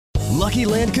Lucky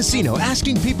Land Casino,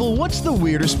 asking people, what's the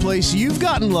weirdest place you've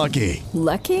gotten lucky?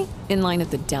 Lucky? In line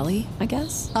at the deli, I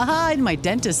guess? Aha, in my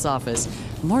dentist's office.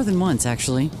 More than once,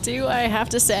 actually. Do I have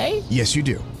to say? Yes, you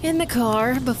do. In the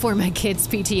car before my kids'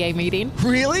 PTA meeting.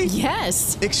 Really?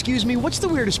 Yes. Excuse me, what's the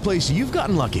weirdest place you've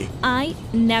gotten lucky? I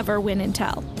never win and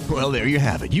tell. Well, there you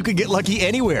have it. You can get lucky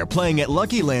anywhere, playing at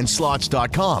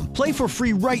LuckyLandSlots.com. Play for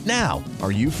free right now.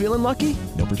 Are you feeling lucky?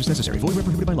 No purchase necessary. Void where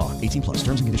prohibited by law. 18 plus.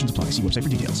 Terms and conditions apply. See website for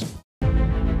details.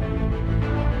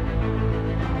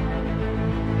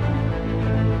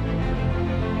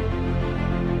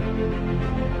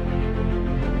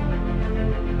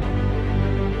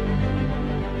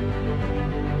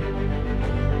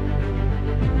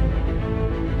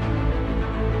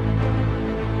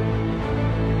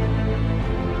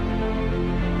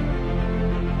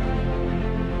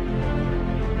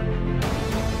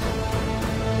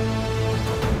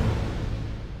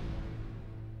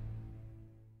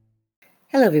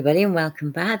 Hello everybody and welcome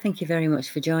back. Thank you very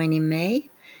much for joining me.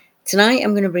 Tonight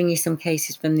I'm going to bring you some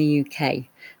cases from the UK.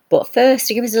 But first,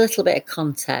 to give us a little bit of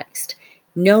context,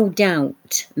 no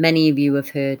doubt many of you have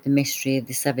heard the mystery of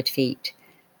the severed feet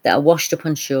that are washed up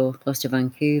on shore close to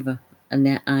Vancouver and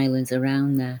the islands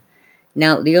around there.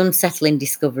 Now, the unsettling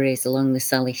discoveries along the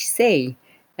Salish Sea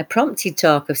have prompted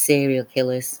talk of serial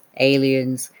killers,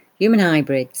 aliens, human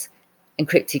hybrids and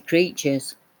cryptid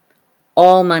creatures.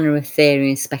 All manner of theory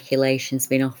and speculations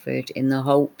been offered in the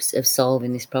hopes of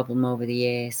solving this problem over the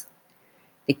years.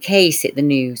 The case hit the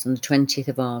news on the 20th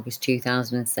of August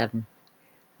 2007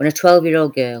 when a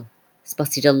 12-year-old girl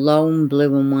spotted a lone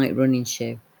blue and white running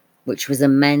shoe, which was a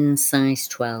men's size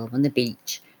 12, on the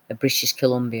beach of British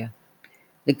Columbia.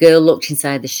 The girl looked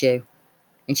inside the shoe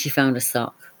and she found a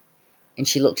sock, and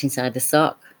she looked inside the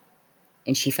sock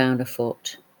and she found a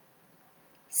foot.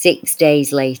 6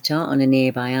 days later, on a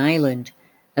nearby island,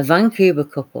 a Vancouver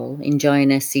couple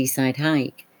enjoying a seaside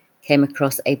hike came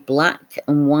across a black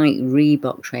and white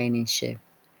Reebok training shoe.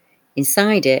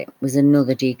 Inside it was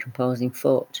another decomposing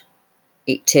foot.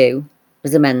 It too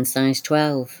was a men's size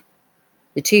 12.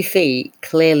 The 2 feet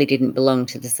clearly didn't belong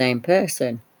to the same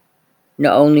person.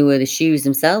 Not only were the shoes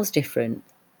themselves different,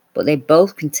 but they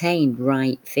both contained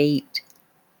right feet.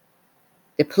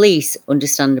 The police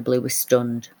understandably were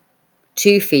stunned.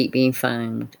 2 feet being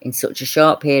found in such a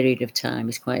short period of time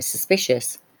is quite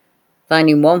suspicious.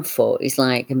 Finding 1 foot is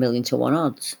like 1,000,000 to 1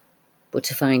 odds, but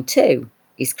to find 2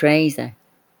 is crazy.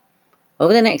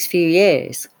 Over the next few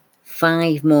years,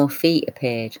 5 more feet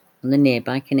appeared on the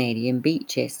nearby Canadian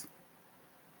beaches.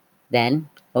 Then,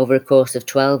 over a course of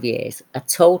 12 years, a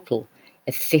total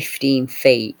of 15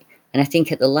 feet, and I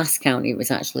think at the last count it was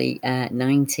actually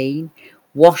 19,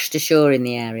 washed ashore in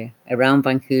the area around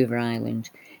Vancouver Island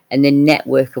and the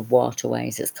network of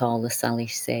waterways that's called the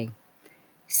Salish Sea.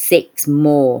 6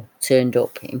 more turned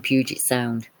up in Puget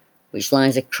Sound, which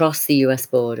lies across the US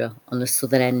border on the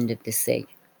southern end of the sea.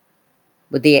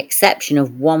 With the exception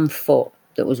of 1 foot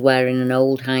that was wearing an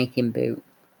old hiking boot,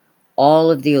 all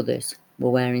of the others were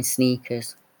wearing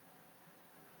sneakers.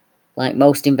 Like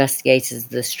most investigators of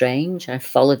the strange, I've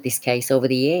followed this case over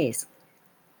the years,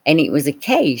 and it was a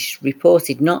case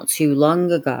reported not too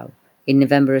long ago in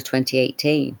November of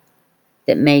 2018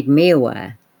 that made me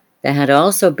aware there had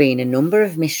also been a number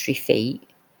of mystery feet,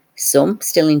 some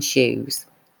still in shoes,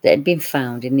 that had been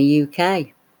found in the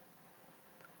UK.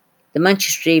 The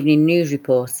Manchester Evening News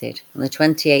reported on the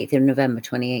 28th of November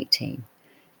 2018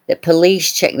 that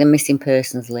police checked the missing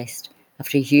persons list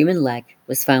after a human leg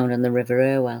was found on the River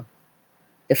Irwell.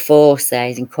 The force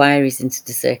says inquiries into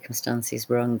the circumstances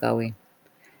were ongoing.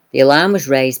 The alarm was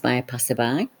raised by a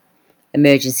passerby,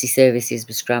 emergency services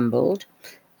were scrambled,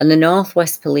 and the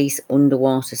Northwest Police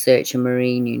Underwater Search and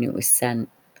Marine Unit was sent.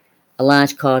 A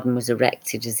large cordon was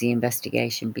erected as the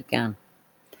investigation began.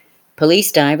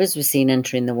 Police divers were seen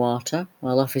entering the water,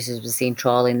 while officers were seen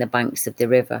trawling the banks of the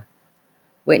river.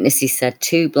 Witnesses said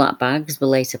 2 black bags were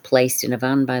later placed in a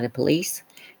van by the police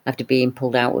after being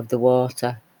pulled out of the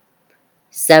water.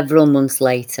 Several months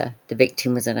later, the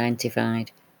victim was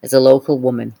identified as a local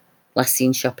woman last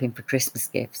seen shopping for Christmas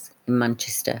gifts in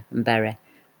Manchester and Bury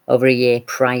over a year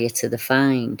prior to the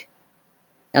find.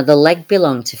 Now, the leg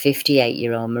belonged to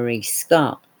 58-year-old Marie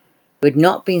Scott, who had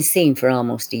not been seen for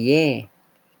almost a year.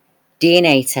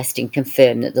 DNA testing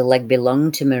confirmed that the leg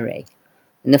belonged to Marie,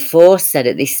 and the force said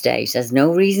at this stage there's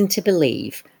no reason to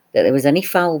believe that there was any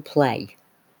foul play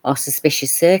or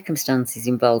suspicious circumstances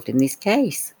involved in this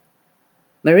case.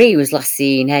 Marie was last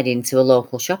seen heading to a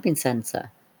local shopping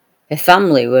centre. Her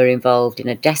family were involved in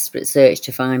a desperate search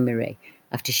to find Marie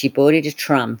after she boarded a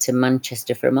tram to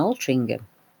Manchester from Altrincham.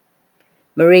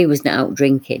 Marie was not out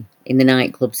drinking in the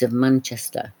nightclubs of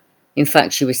Manchester, In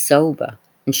fact, she was sober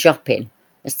and shopping,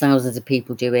 as thousands of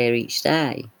people do here each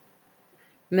day.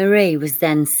 Marie was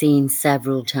then seen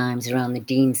several times around the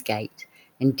Deansgate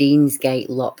and Deansgate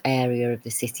Lock area of the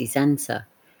city centre.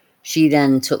 She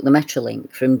then took the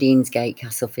Metrolink from Deansgate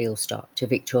Castlefield stop to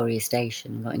Victoria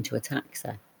Station and got into a taxi.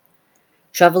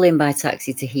 Travelling by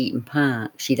taxi to Heaton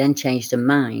Park, she then changed her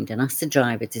mind and asked the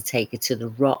driver to take her to the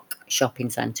Rock shopping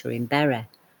centre in Bury.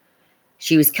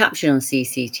 She was captured on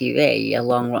CCTV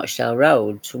along Rochdale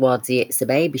Road towards the It's a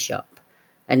Baby shop,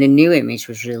 and a new image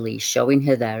was released showing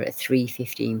her there at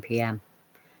 3:15 p.m.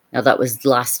 Now, that was the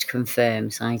last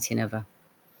confirmed sighting of her.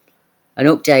 An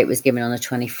update was given on the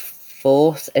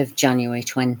 24th of January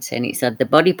 20, and it said the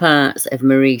body parts of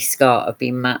Marie Scott have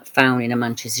been found in a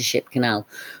Manchester ship canal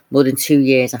more than 2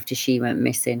 years after she went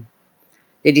missing.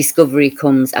 The discovery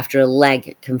comes after a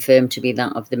leg confirmed to be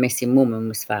that of the missing woman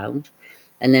was found,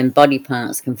 and then body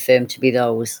parts confirmed to be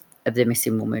those of the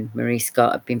missing woman, Marie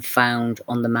Scott, have been found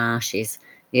on the marshes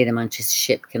near the Manchester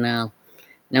Ship Canal.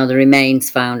 Now, the remains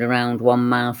found around 1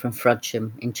 mile from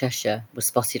Frodsham in Cheshire were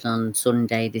spotted on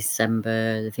Sunday,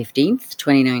 December the 15th,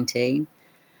 2019.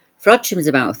 Frodsham is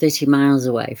about 30 miles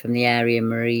away from the area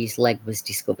Marie's leg was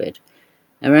discovered,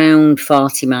 around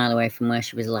 40 miles away from where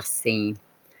she was last seen.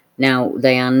 Now,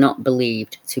 they are not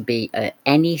believed to be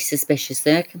any suspicious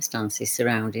circumstances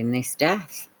surrounding this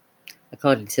death,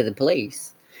 according to the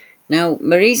police. Now,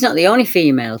 Marie's not the only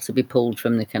female to be pulled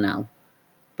from the canal,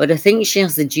 but I think she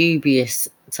has the dubious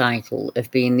title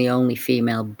of being the only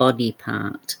female body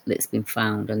part that's been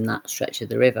found on that stretch of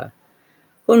the river.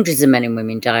 Hundreds of men and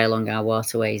women die along our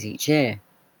waterways each year.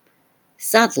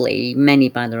 Sadly, many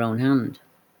by their own hand.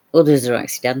 Others are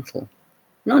accidental,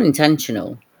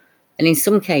 non-intentional, and in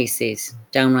some cases,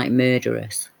 downright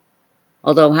murderous.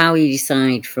 Although how you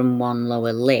decide from one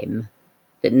lower limb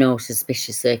that no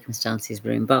suspicious circumstances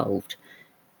were involved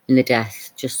in the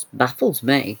death just baffles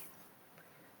me.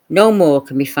 No more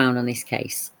can be found on this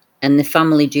case, and the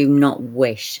family do not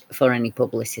wish for any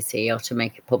publicity or to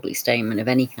make a public statement of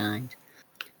any kind.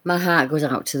 My heart goes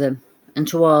out to them and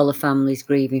to all the families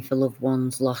grieving for loved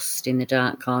ones lost in the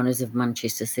dark corners of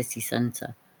Manchester city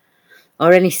centre,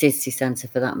 or any city centre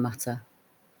for that matter.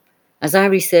 As I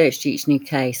researched each new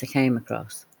case I came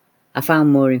across, I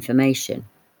found more information,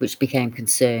 which became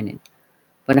concerning,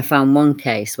 when I found one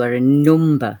case where a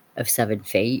number of 7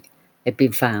 feet had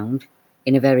been found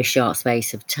in a very short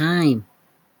space of time.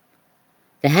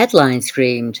 The headline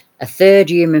screamed, "A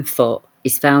third human foot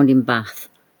is found in Bath,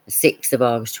 the 6th of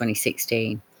August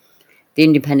 2016. The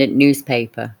Independent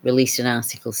newspaper released an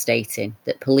article stating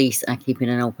that police are keeping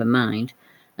an open mind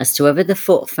as to whether the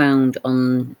foot found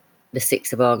on the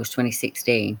 6th of August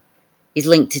 2016 is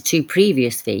linked to 2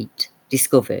 previous feet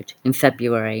discovered in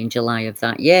February and July of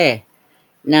that year.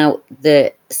 Now,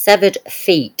 the severed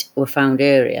feet were found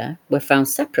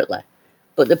separately,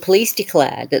 but the police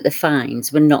declared that the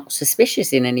finds were not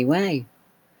suspicious in any way.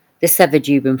 The severed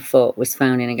human foot was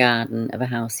found in a garden of a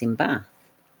house in Bath,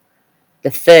 the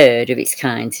third of its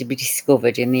kind to be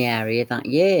discovered in the area that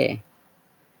year.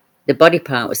 The body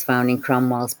part was found in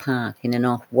Cromwell's Park in the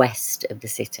northwest of the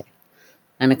city,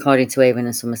 and according to Avon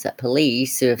and Somerset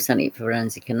police, who have sent it for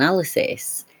forensic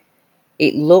analysis,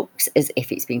 it looks as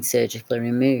if it's been surgically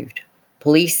removed.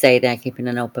 Police say they're keeping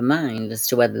an open mind as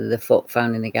to whether the foot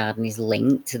found in the garden is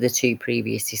linked to the 2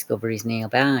 previous discoveries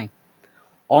nearby.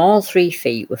 All 3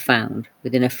 feet were found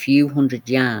within a few hundred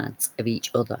yards of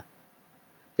each other.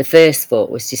 The first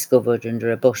foot was discovered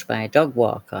under a bush by a dog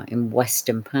walker in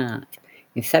Weston Park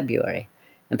in February,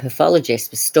 and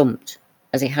pathologists were stumped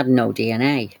as it had no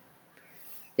DNA.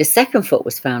 The second foot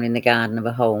was found in the garden of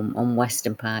a home on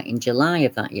Weston Park in July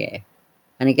of that year,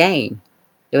 and again,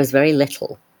 there was very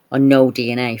little or no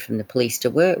DNA from the police to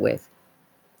work with.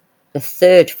 The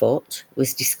third foot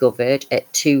was discovered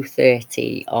at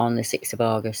 2:30 on the 6th of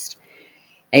August.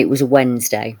 It was a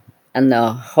Wednesday, and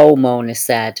the homeowner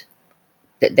said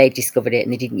that they discovered it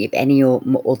and they didn't give any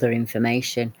other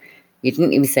information. You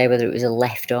didn't even say whether it was a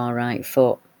left or right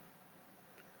foot.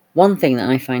 One thing that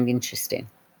I find interesting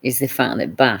is the fact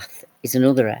that Bath is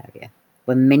another area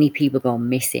where many people go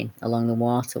missing along the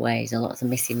waterways and lots of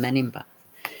missing men in Bath.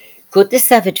 Could the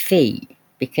severed feet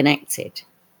be connected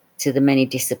to the many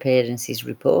disappearances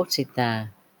reported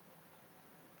there?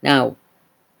 Now,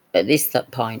 at this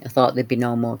point, I thought there'd be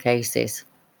no more cases,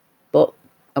 but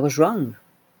I was wrong.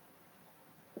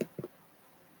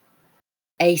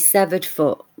 A severed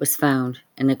foot was found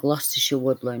in a Gloucestershire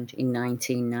woodland in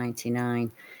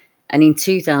 1999, and in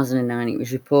 2009 it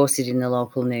was reported in the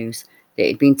local news that it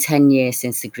had been 10 years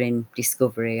since the grim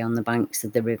discovery on the banks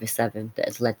of the River Severn that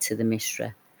had led to the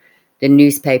mystery. The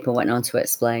newspaper went on to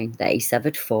explain that a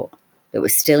severed foot that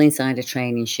was still inside a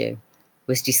training shoe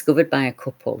was discovered by a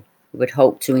couple who had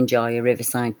hoped to enjoy a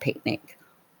riverside picnic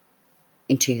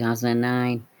in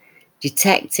 2009.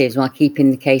 Detectives, while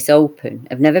keeping the case open,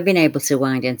 have never been able to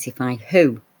identify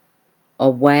who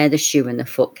or where the shoe and the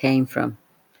foot came from.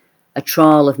 A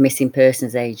trawl of missing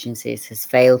persons agencies has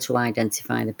failed to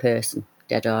identify the person,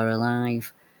 dead or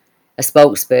alive. A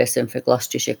spokesperson for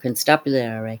Gloucestershire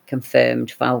Constabulary confirmed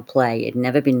foul play had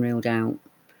never been ruled out,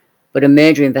 but a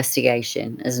murder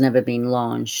investigation has never been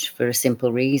launched for a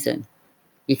simple reason.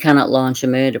 You cannot launch a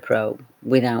murder probe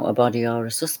without a body or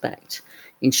a suspect.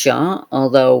 In short,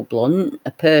 although blunt,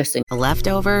 a person...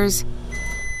 Leftovers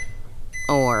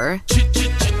or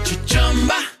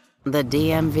the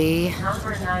DMV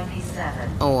Number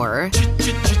 97. or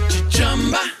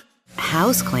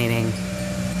house cleaning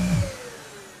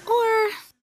or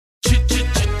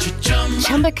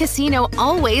Chumba Casino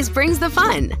always brings the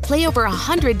fun. Play over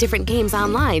 100 different games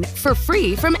online for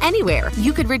free from anywhere.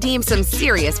 You could redeem some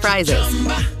serious prizes.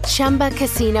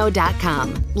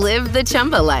 ChumbaCasino.com. Live the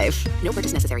Chumba life. No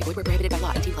purchase necessary. Void where prohibited by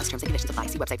law. 18+ terms and conditions apply.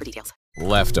 See website for details.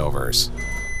 Leftovers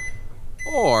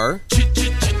or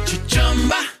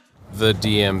the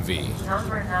DMV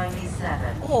Number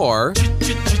 97. or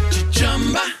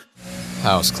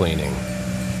house cleaning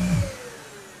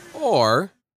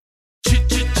or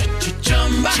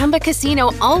Chumba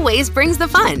Casino always brings the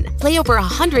fun. Play over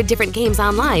 100 different games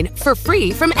online for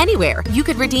free from anywhere. You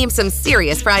could redeem some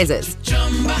serious prizes.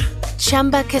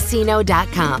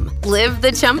 ChumbaCasino.com. Live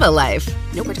the Chumba life.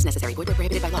 No purchase necessary. Void where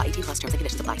prohibited by law. 18+ terms and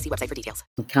conditions apply. See website for details.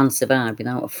 can survive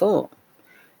without a foot.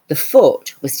 The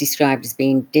foot was described as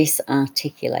being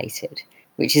disarticulated,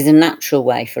 which is a natural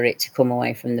way for it to come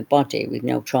away from the body with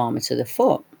no trauma to the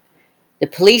foot. The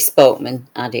police spokesman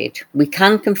added, "We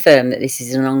can confirm that this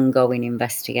is an ongoing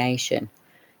investigation.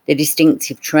 The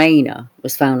distinctive trainer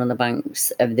was found on the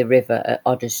banks of the river at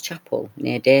Odders Chapel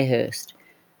near Darehurst.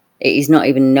 It is not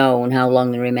even known how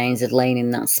long the remains had lain in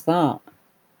that spot."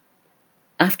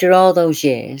 After all those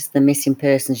years, the Missing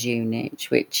Persons Unit,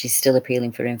 which is still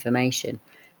appealing for information,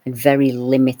 had very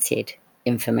limited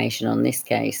information on this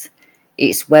case.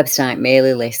 Its website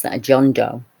merely lists that a John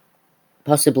Doe,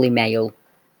 possibly male,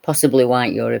 possibly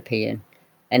white European,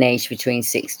 and aged between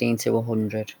 16 to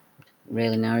 100.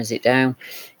 Really narrows it down.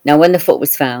 Now, when the foot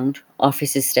was found,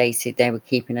 officers stated they were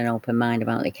keeping an open mind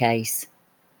about the case.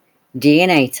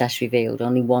 DNA tests revealed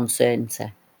only one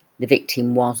certainty. The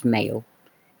victim was male.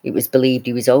 It was believed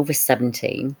he was over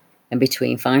 17 and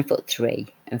between 5'3"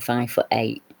 and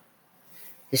 5'8".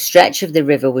 The stretch of the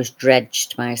river was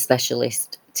dredged by a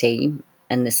specialist team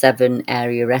and the Severn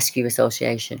Area Rescue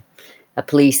Association. A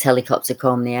police helicopter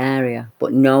combed the area,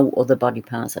 but no other body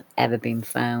parts have ever been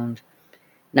found.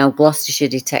 Now, Gloucestershire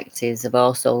detectives have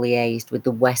also liaised with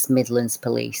the West Midlands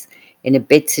Police in a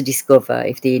bid to discover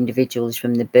if the individual is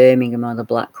from the Birmingham or the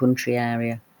Black Country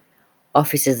area.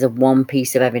 Officers have one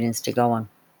piece of evidence to go on,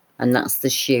 and that's the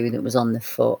shoe that was on the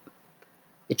foot.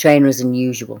 The trainer is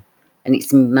unusual, and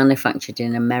it's manufactured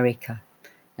in America.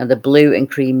 Now, the blue and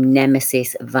cream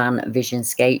Nemesis Van Vision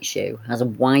skate shoe has a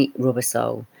white rubber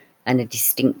sole and a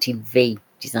distinctive V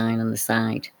design on the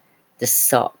side. The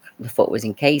sock the foot was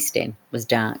encased in was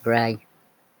dark grey.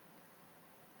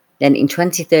 Then in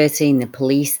 2013, the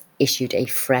police issued a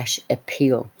fresh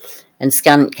appeal, and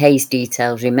scant case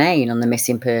details remain on the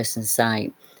missing persons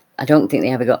site. I don't think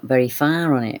they ever got very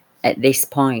far on it at this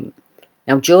point.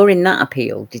 Now, during that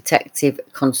appeal, Detective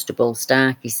Constable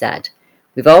Starkey said,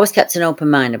 "We've always kept an open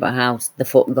mind about how the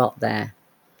foot got there.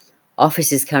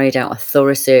 Officers carried out a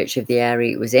thorough search of the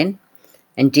area it was in,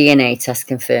 and DNA tests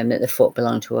confirmed that the foot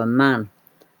belonged to a man,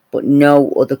 but no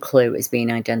other clue has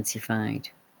been identified."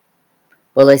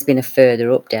 Well, there's been a further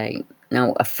update.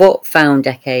 Now, a foot found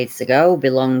decades ago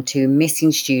belonged to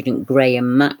missing student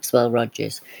Graham Maxwell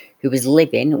Rogers, who was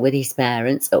living with his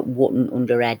parents at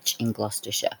Wootton-under-Edge in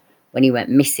Gloucestershire when he went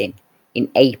missing in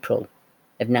April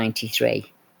of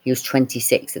 '93. He was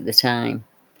 26 at the time.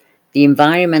 The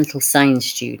environmental science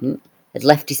student had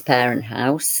left his parents'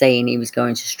 house saying he was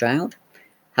going to Stroud.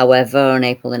 However, on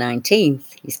April the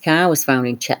 19th, his car was found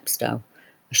in Chepstow,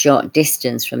 a short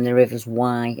distance from the rivers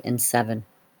Wye and Severn.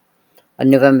 On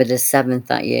November the 7th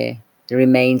that year, the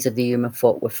remains of the human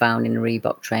foot were found in a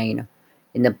Reebok trainer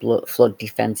in the flood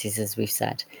defences, as we've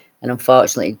said. And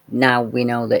unfortunately, now we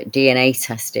know that DNA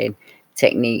testing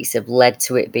techniques have led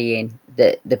to it being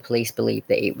that the police believe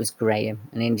that it was Graham.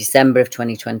 And in December of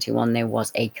 2021, there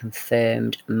was a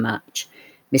confirmed match.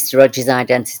 Mr. Rogers'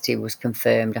 identity was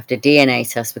confirmed after DNA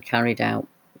tests were carried out,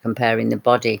 comparing the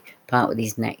body part with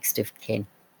his next of kin.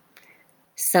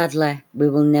 Sadly, we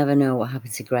will never know what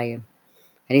happened to Graham,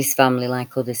 and his family,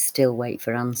 like others, still wait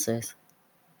for answers.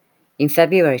 In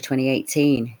February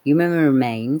 2018, human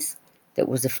remains that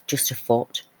was just a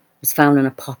foot was found on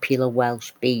a popular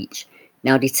Welsh beach.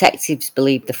 Now, detectives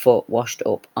believe the foot washed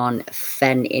up on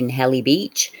Fen Inheli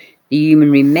Beach. The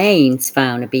human remains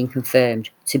found have been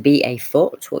confirmed to be a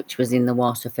foot, which was in the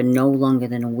water for no longer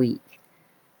than a week.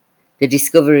 The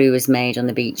discovery was made on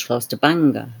the beach close to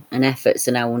Bangor, and efforts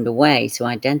are now underway to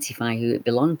identify who it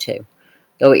belonged to,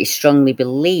 though it is strongly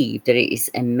believed that it is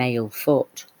a male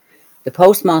foot. The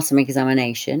post-mortem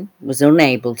examination was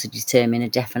unable to determine a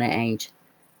definite age,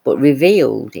 but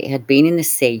revealed it had been in the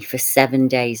sea for 7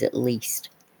 days at least.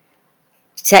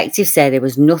 Detectives say there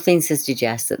was nothing to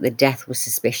suggest that the death was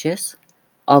suspicious,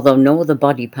 although no other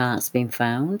body parts have been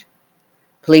found.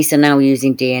 Police are now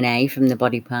using DNA from the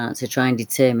body parts to try and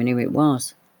determine who it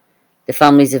was. The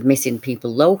families of missing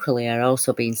people locally are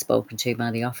also being spoken to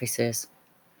by the officers.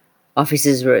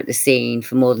 Officers were at the scene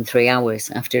for more than 3 hours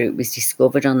after it was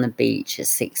discovered on the beach at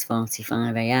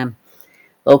 6:45 a.m.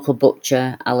 Local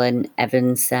butcher Alan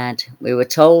Evans said, "We were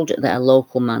told that a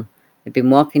local man had been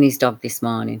walking his dog this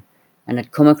morning and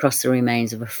had come across the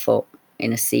remains of a foot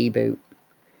in a sea boot.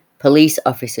 Police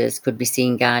officers could be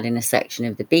seen guarding a section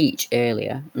of the beach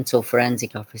earlier until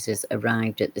forensic officers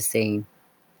arrived at the scene."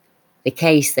 The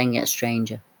case then gets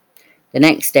stranger. The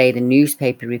next day, the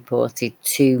newspaper reported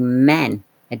 2 men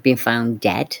had been found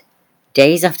dead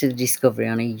days after the discovery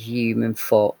on a human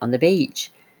foot on the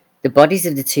beach. The bodies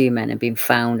of the 2 men had been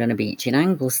found on a beach in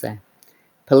Anglesey.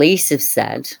 Police have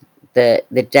said that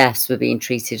the deaths were being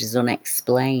treated as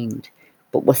unexplained,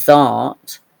 but were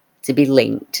thought to be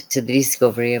linked to the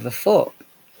discovery of a foot.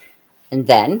 And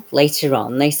then, later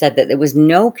on, they said that there was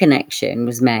no connection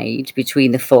was made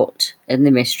between the foot and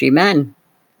the mystery men.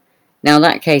 Now,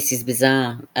 that case is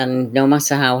bizarre, and no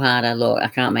matter how hard I look, I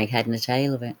can't make head and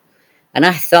tail of it. And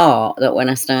I thought that when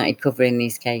I started covering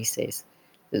these cases,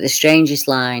 that the strangest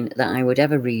line that I would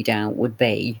ever read out would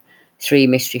be 3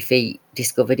 mystery feet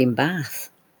discovered in Bath.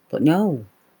 But no,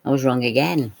 I was wrong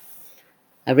again.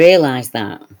 I realised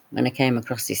that when I came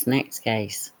across this next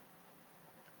case.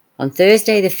 On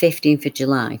Thursday, the 15th of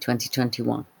July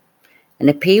 2021, an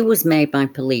appeal was made by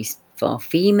police for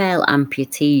female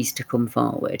amputees to come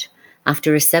forward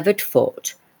after a severed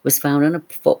foot was found on a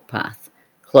footpath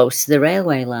close to the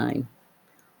railway line.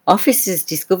 Officers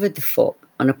discovered the foot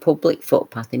on a public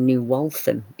footpath in New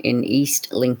Waltham in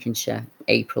East Lincolnshire,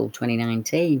 April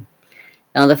 2019.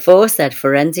 Now, the force said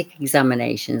forensic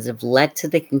examinations have led to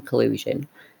the conclusion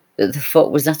that the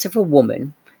foot was that of a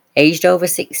woman aged over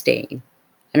 16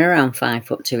 and around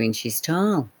 5'2"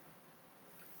 tall.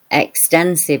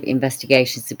 Extensive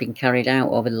investigations have been carried out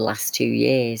over the last 2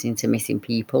 years into missing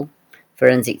people,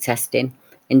 forensic testing,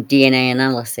 and DNA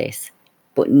analysis,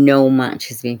 but no match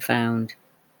has been found.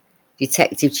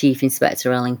 Detective Chief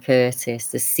Inspector Alan Curtis,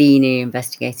 the senior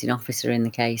investigating officer in the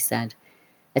case, said,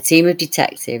 "A team of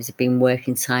detectives have been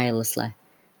working tirelessly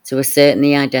to ascertain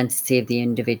the identity of the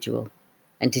individual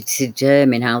and to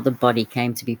determine how the body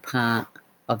came to be part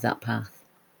of that path.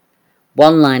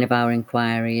 One line of our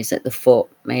inquiry is that the foot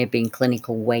may have been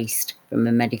clinical waste from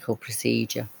a medical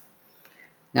procedure."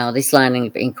 Now, this line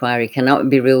of inquiry cannot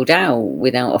be ruled out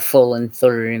without a full and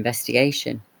thorough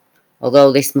investigation.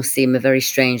 Although this must seem a very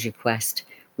strange request,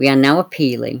 we are now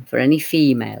appealing for any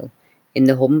female in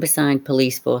the Humberside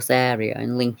Police Force area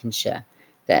in Lincolnshire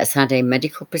that has had a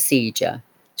medical procedure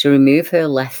to remove her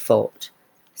left foot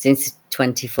since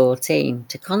 2014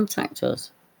 to contact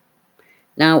us.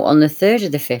 Now, on the 3rd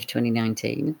of the 5th,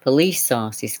 2019, police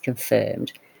sources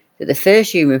confirmed that the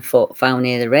first human foot found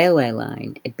near the railway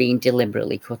line had been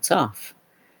deliberately cut off.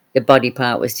 The body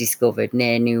part was discovered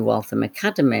near New Waltham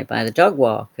Academy by the dog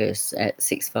walkers at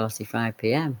 6:45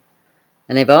 p.m.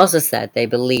 And they've also said they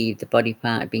believe the body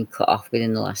part had been cut off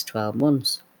within the last 12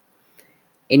 months.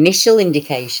 Initial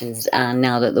indications are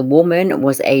now that the woman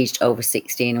was aged over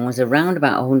 16 and was around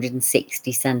about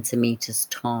 160 centimetres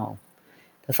tall.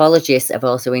 Pathologists have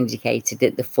also indicated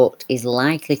that the foot is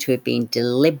likely to have been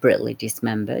deliberately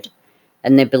dismembered,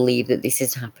 and they believe that this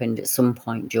has happened at some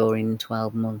point during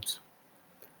 12 months.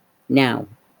 Now,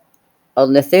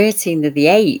 on the 13th of the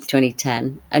 8th,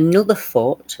 2010, another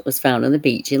foot was found on the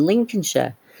beach in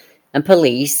Lincolnshire, and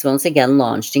police once again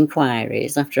launched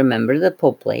inquiries after a member of the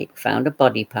public found a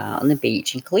body part on the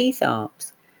beach in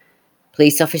Cleethorpes.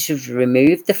 Police officers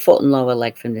removed the foot and lower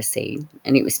leg from the scene,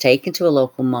 and it was taken to a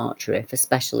local mortuary for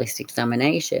specialist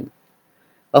examination.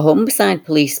 A Humberside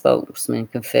police spokesman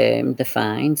confirmed the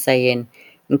find, saying,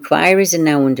 "Inquiries are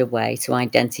now underway to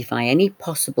identify any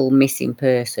possible missing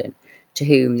person to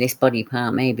whom this body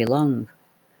part may belong."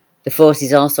 The force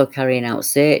is also carrying out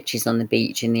searches on the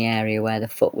beach in the area where the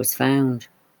foot was found.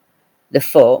 The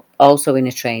foot, also in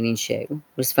a training shoe,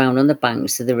 was found on the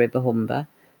banks of the River Humber,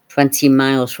 20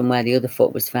 miles from where the other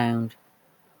foot was found.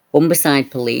 Humberside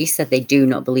police said they do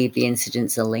not believe the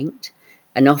incidents are linked,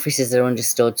 and officers are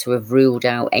understood to have ruled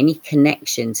out any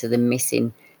connection to the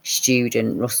missing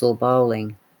student Russell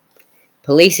Bowling.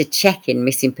 Police are checking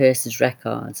missing persons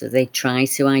records as they try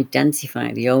to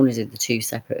identify the owners of the two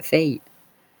separate feet.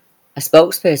 A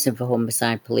spokesperson for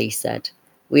Humberside Police said,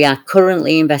 "We are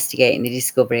currently investigating the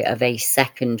discovery of a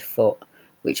second foot,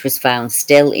 which was found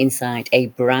still inside a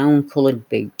brown-coloured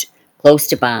boot close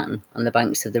to Barton on the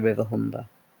banks of the River Humber.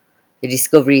 The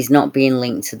discovery is not being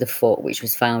linked to the foot which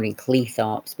was found in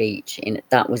Cleethorpes Beach,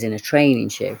 that was in a training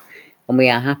shoe, and we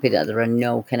are happy that there are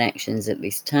no connections at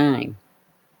this time."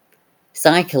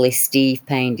 Cyclist Steve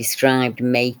Payne described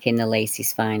making the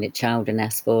latest find at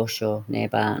Chowderness foreshore near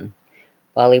Barton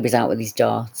while he was out with his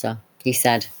daughter. He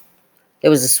said,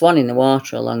 "There was a swan in the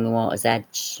water along the water's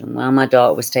edge, and while my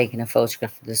daughter was taking a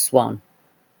photograph of the swan,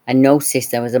 I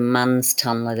noticed there was a man's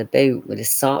tan leather boot with a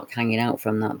sock hanging out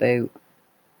from that boot.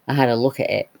 I had a look at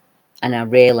it, and I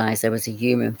realised there was a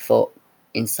human foot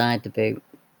inside the boot."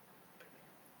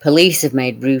 Police have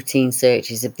made routine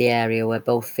searches of the area where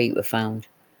both feet were found,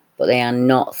 but they are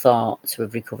not thought to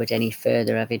have recovered any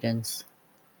further evidence.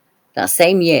 That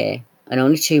same year, and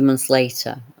only 2 months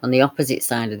later, on the opposite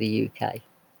side of the UK,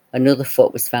 another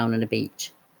foot was found on a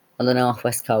beach on the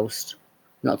northwest coast,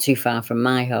 not too far from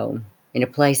my home, in a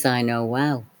place I know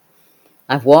well.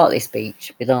 I've walked this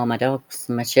beach with all my dogs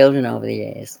and my children over the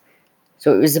years,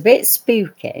 so it was a bit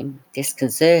spooky,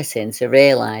 disconcerting to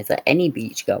realise that any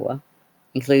beachgoer,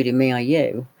 including me or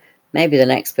you, may be the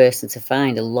next person to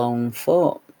find a lone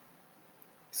foot.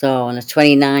 So on the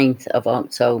 29th of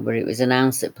October, it was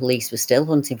announced that police were still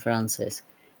hunting for answers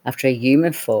after a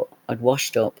human foot had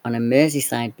washed up on a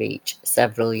Merseyside beach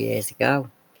several years ago.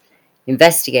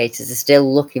 Investigators are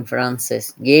still looking for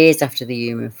answers years after the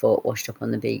human foot washed up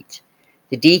on the beach.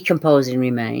 The decomposing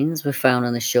remains were found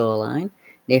on the shoreline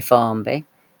near Formby,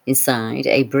 inside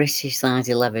a British size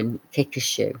 11 kicker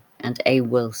shoe and a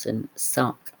Wilson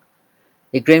sock.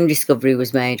 The grim discovery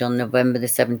was made on November the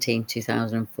 17th,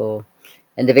 2004,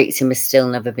 and the victim has still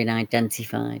never been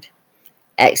identified.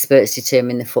 Experts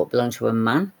determine the foot belonged to a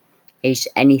man, aged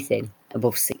anything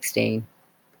above 16,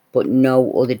 but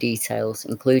no other details,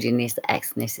 including his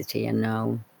ethnicity, are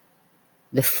known.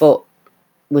 The foot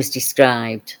was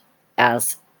described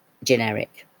as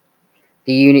generic.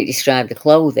 The unit described the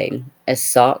clothing as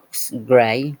socks,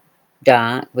 grey,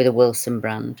 dark, with a Wilson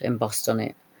brand embossed on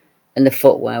it, and the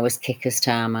footwear was Kickers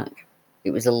Tarmac.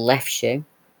 It was a left shoe,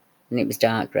 and it was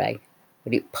dark grey,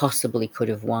 but it possibly could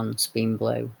have once been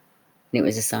blue, and it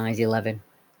was a size 11.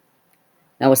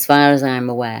 Now, as far as I'm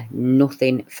aware,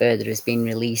 nothing further has been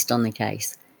released on the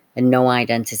case, and no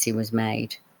identity was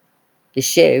made. The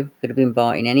shoe could have been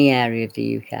bought in any area of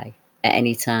the UK at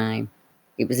any time.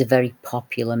 It was a very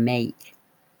popular make.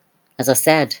 As I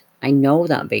said, I know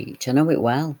that beach, I know it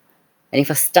well, and if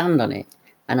I stand on it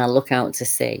and I look out to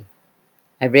sea,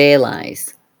 I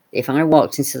realise if I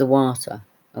walked into the water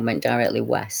and went directly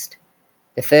west,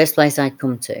 the first place I'd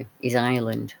come to is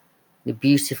Ireland, the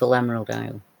beautiful Emerald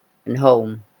Isle, and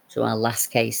home to our last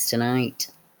case tonight.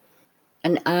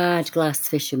 An Ardglass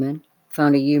fisherman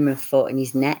found a human foot in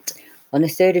his net on the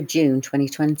 3rd of June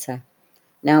 2020.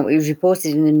 Now, it was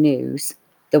reported in the news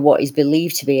that what is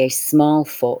believed to be a small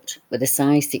foot with a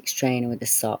size 6 trainer with a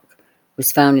sock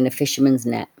was found in a fisherman's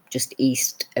net just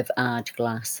east of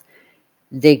Ardglass.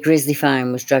 The grisly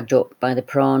find was dragged up by the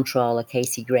prawn trawler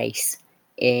Casey Grace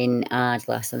in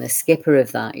Ardglass, and the skipper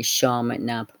of that is Sean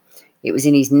McNabb. It was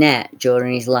in his net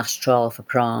during his last trawl for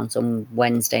prawns on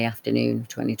Wednesday afternoon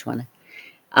 2020.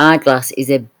 Ardglass is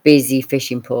a busy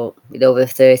fishing port with over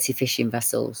 30 fishing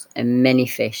vessels and many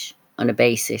fish on a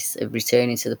basis of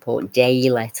returning to the port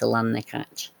daily to land their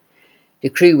catch. The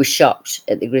crew was shocked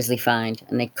at the grisly find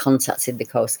and they contacted the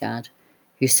Coast Guard,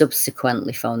 who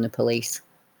subsequently phoned the police.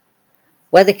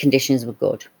 Weather conditions were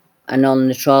good, and on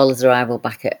the trawler's arrival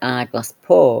back at Ardglass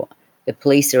Port, the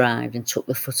police arrived and took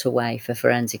the foot away for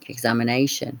forensic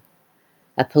examination.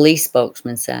 A police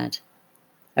spokesman said,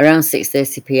 around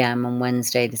 6:30 p.m. on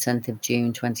Wednesday the 10th of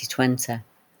June 2020,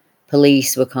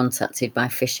 police were contacted by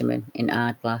fishermen in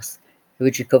Ardglass who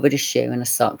had recovered a shoe and a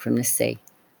sock from the sea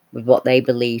with what they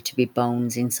believed to be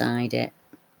bones inside it.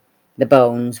 The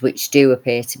bones, which do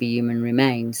appear to be human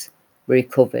remains, were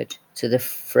recovered to the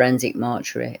forensic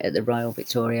mortuary at the Royal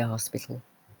Victoria Hospital.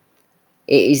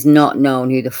 It is not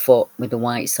known who the foot with the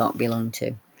white sock belonged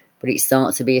to, but it's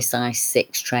thought to be a size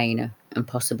 6 trainer and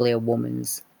possibly a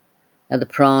woman's. Now, the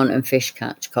prawn and fish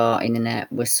catch caught in the net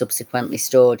was subsequently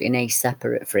stored in a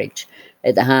separate fridge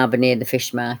at the harbour near the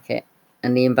fish market,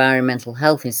 and the environmental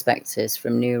health inspectors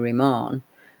from Newry Morn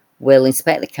will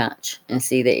inspect the catch and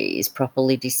see that it is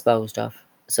properly disposed of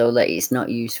so that it's not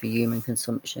used for human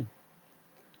consumption.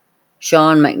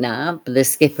 Sean McNabb, the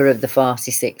skipper of the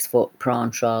 46-foot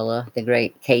prawn trawler, the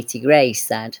great Katie Gray,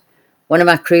 said, "One of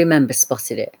our crew members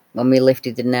spotted it when we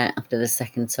lifted the net after the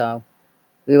second tow.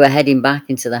 We were heading back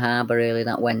into the harbour early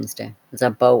that Wednesday, as our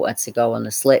boat had to go on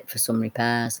the slip for some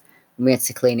repairs, and we had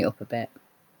to clean it up a bit.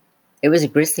 It was a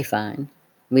grisly find.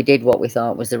 We did what we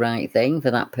thought was the right thing for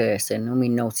that person, and we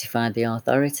notified the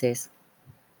authorities.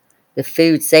 The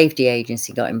Food Safety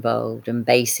Agency got involved, and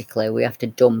basically we have to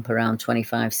dump around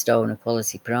 25 stone of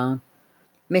quality prawn."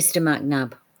 Mr.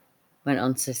 McNabb went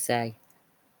on to say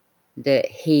that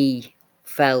he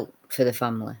felt for the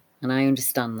family, and I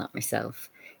understand that myself.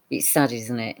 It's sad,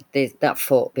 isn't it? That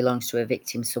foot belongs to a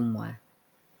victim somewhere.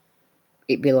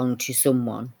 It belonged to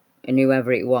someone, and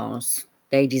whoever it was,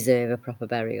 they deserve a proper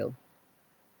burial.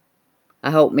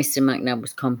 I hope Mr. McNabb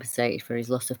was compensated for his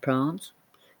loss of prawns,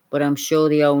 but I'm sure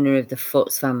the owner of the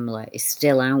Foot's family is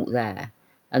still out there,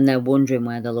 and they're wondering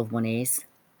where their loved one is,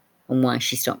 and why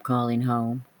she stopped calling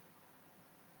home.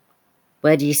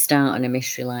 Where do you start on a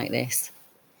mystery like this?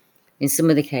 In some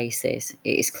of the cases,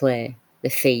 it is clear the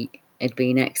feet had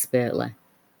been expertly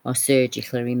or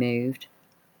surgically removed.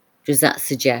 Does that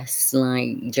suggest,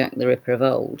 like Jack the Ripper of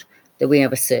old, that we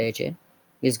have a surgeon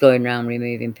who's going around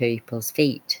removing people's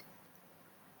feet?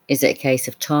 Is it a case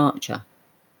of torture?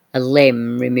 A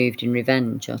limb removed in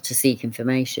revenge or to seek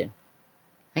information?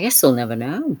 I guess we'll never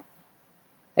know.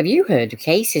 Have you heard of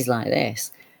cases like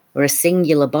this, where a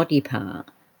singular body part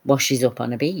washes up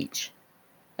on a beach?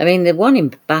 I mean, the one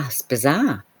in Bath's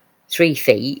bizarre. 3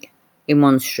 feet in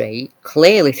one street,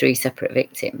 clearly 3 separate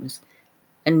victims.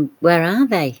 And where are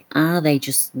they? Are they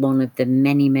just one of the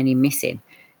many, many missing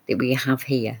that we have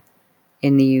here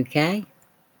in the UK?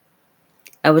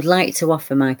 I would like to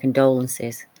offer my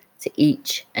condolences to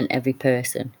each and every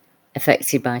person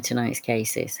affected by tonight's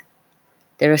cases.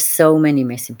 There are so many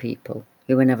missing people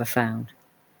who were never found,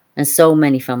 and so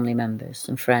many family members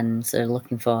and friends are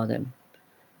looking for them.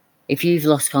 If you've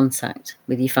lost contact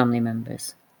with your family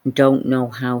members and don't know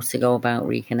how to go about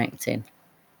reconnecting,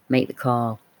 make the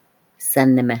call,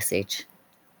 send the message,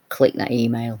 click that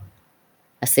email.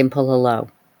 A simple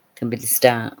hello can be the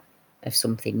start of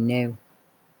something new.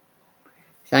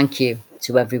 Thank you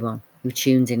to everyone who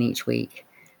tunes in each week,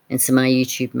 and to my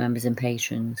YouTube members and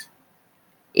patrons.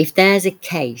 If there's a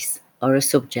case or a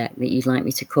subject that you'd like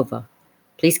me to cover,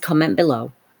 please comment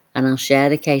below and I'll share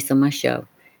the case on my show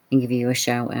and give you a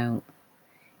shout out.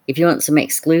 If you want some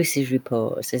exclusive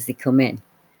reports as they come in,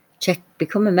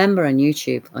 become a member on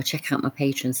YouTube or check out my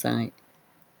Patreon site.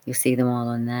 You'll see them all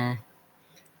on there.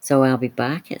 So I'll be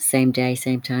back at same day,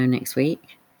 same time next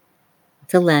week.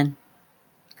 Until then,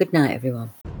 good night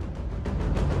everyone.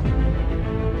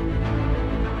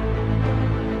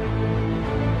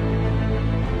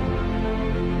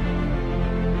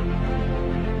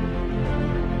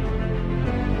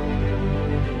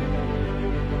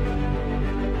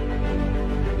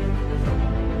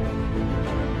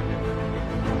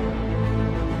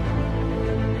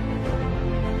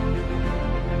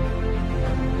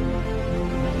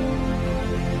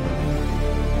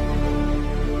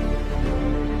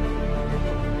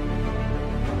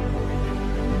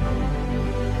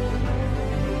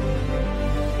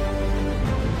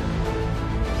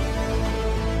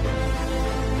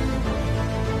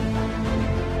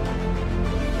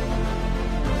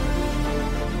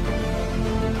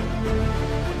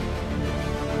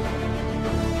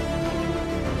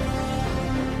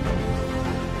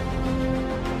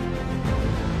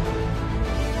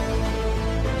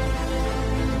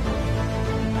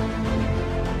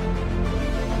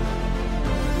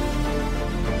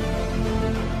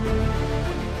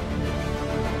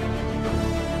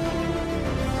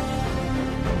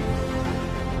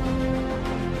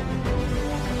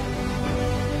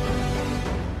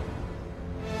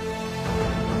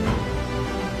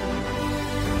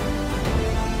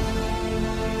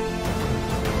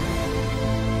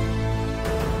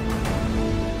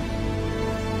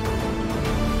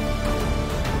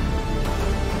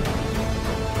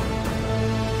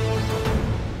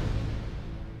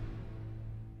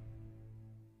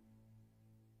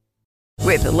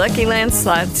 With the Lucky Land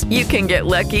Slots, you can get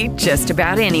lucky just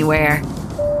about anywhere.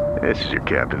 This is your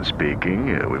captain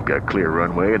speaking. We've got clear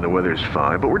runway and the weather's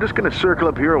fine, but we're just going to circle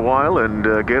up here a while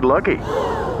and get lucky.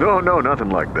 No, nothing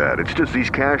like that. It's just these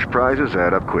cash prizes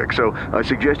add up quick. So I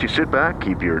suggest you sit back,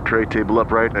 keep your tray table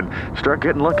upright, and start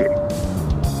getting lucky.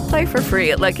 Play for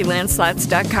free at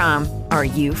LuckyLandSlots.com. Are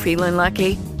you feeling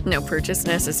lucky? No purchase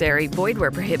necessary. Void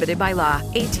where prohibited by law.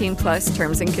 18+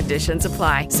 terms and conditions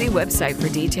apply. See website for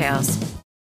details.